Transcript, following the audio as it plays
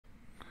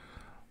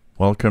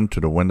Welcome to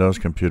the Windows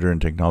Computer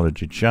and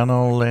Technology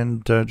channel,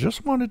 and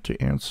just wanted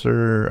to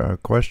answer a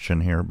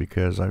question here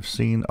because I've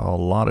seen a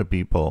lot of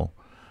people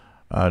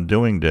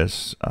doing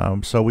this.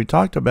 So we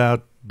talked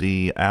about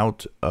the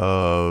out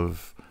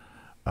of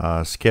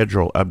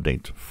schedule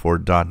update for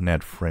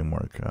 .NET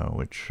Framework,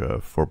 which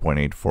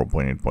 4.8,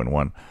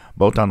 4.8.1,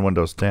 both on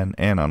Windows 10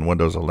 and on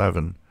Windows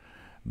 11,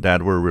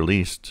 that were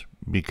released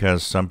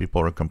because some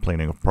people are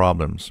complaining of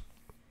problems.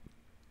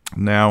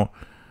 Now,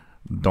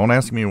 don't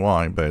ask me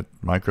why, but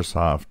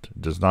Microsoft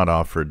does not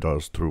offer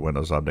those through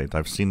Windows Update.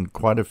 I've seen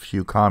quite a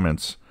few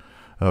comments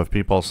of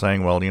people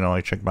saying, well,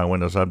 I check my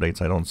Windows updates,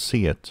 I don't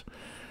see it.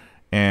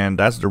 And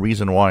that's the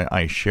reason why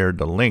I shared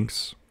the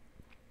links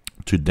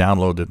to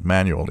download it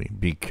manually,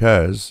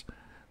 because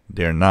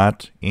they're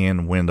not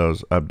in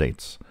Windows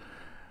updates.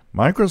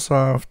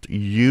 Microsoft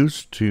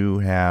used to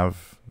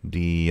have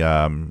the,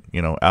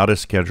 out of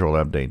schedule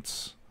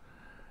updates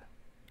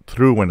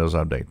through Windows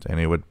Update,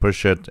 and it would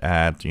push it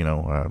at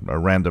a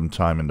random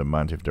time in the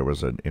month if there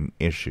was an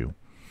issue.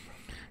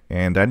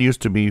 And that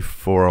used to be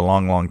for a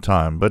long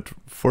time, but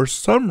for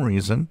some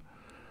reason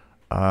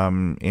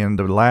in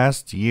the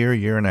last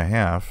year and a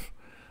half,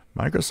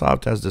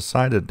 Microsoft has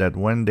decided that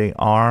when they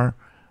are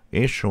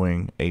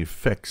issuing a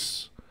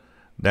fix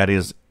that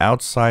is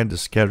outside the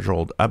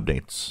scheduled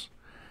updates,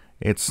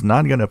 it's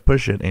not going to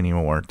push it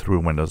anymore through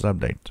Windows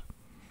Update.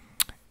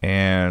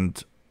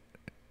 And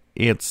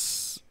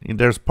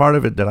there's part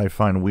of it that I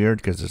find weird,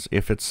 because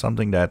if it's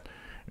something that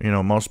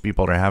most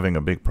people are having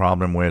a big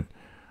problem with,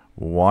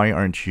 why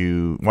are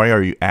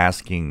you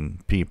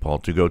asking people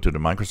to go to the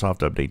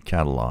Microsoft Update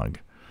catalog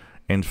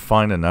and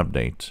find an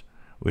update,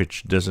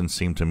 which doesn't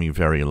seem to me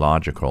very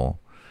logical,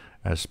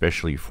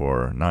 especially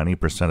for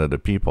 90% of the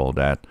people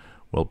that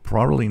will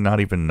probably not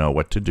even know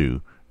what to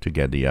do to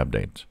get the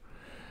update.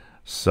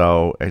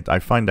 So I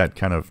find that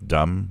kind of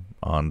dumb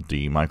on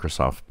the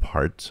Microsoft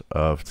part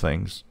of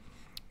things.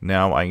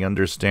 Now, I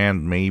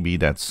understand maybe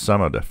that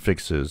some of the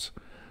fixes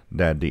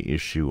that they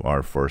issue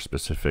are for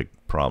specific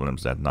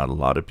problems that not a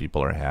lot of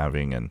people are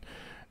having, and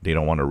they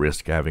don't want to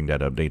risk having that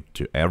update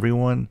to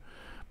everyone.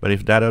 But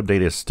if that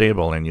update is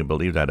stable and you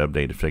believe that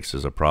update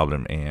fixes a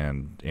problem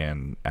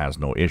and has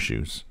no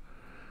issues,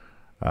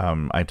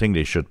 I think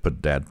they should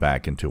put that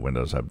back into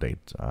Windows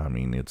Update. I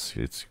mean,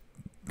 it's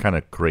kind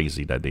of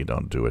crazy that they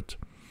don't do it.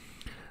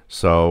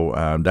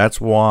 So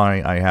that's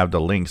why I have the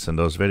links in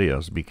those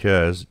videos,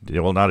 because they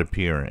will not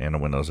appear in the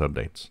Windows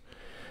updates.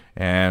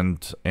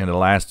 And in the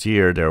last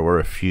year, there were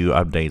a few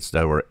updates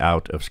that were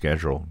out of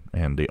schedule,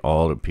 and they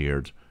all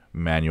appeared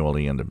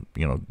manually. And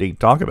they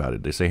talk about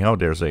it. They say, "Oh,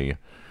 there's a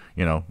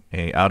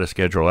out of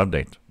schedule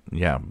update."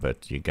 Yeah,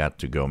 but you got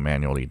to go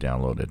manually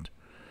download it.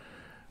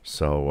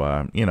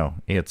 So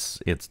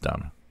it's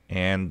done.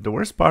 And the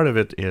worst part of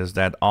it is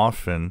that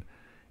often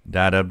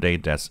that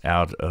update that's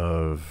out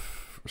of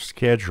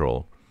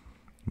schedule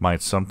might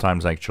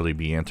sometimes actually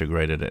be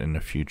integrated in a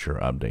future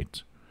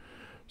update.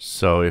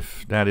 So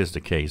if that is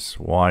the case,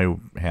 why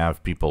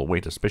have people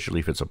wait, especially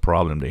if it's a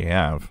problem they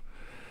have?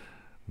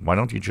 Why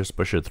don't you just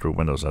push it through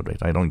Windows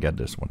Update? I don't get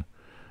this one.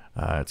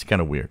 It's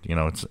kind of weird.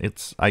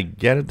 I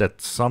get it that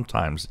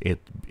sometimes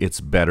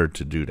it's better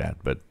to do that,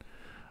 but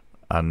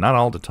not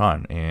all the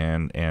time.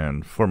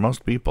 And for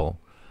most people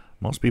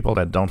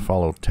that don't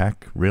follow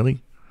tech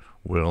really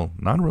will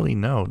not really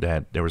know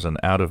that there was an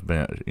out of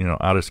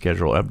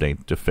schedule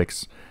update to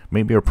fix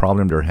maybe a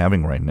problem they're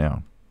having right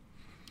now.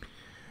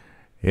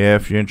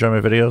 If you enjoy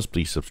my videos,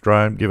 please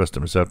subscribe, give us a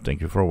thumbs up.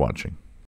 Thank you for watching.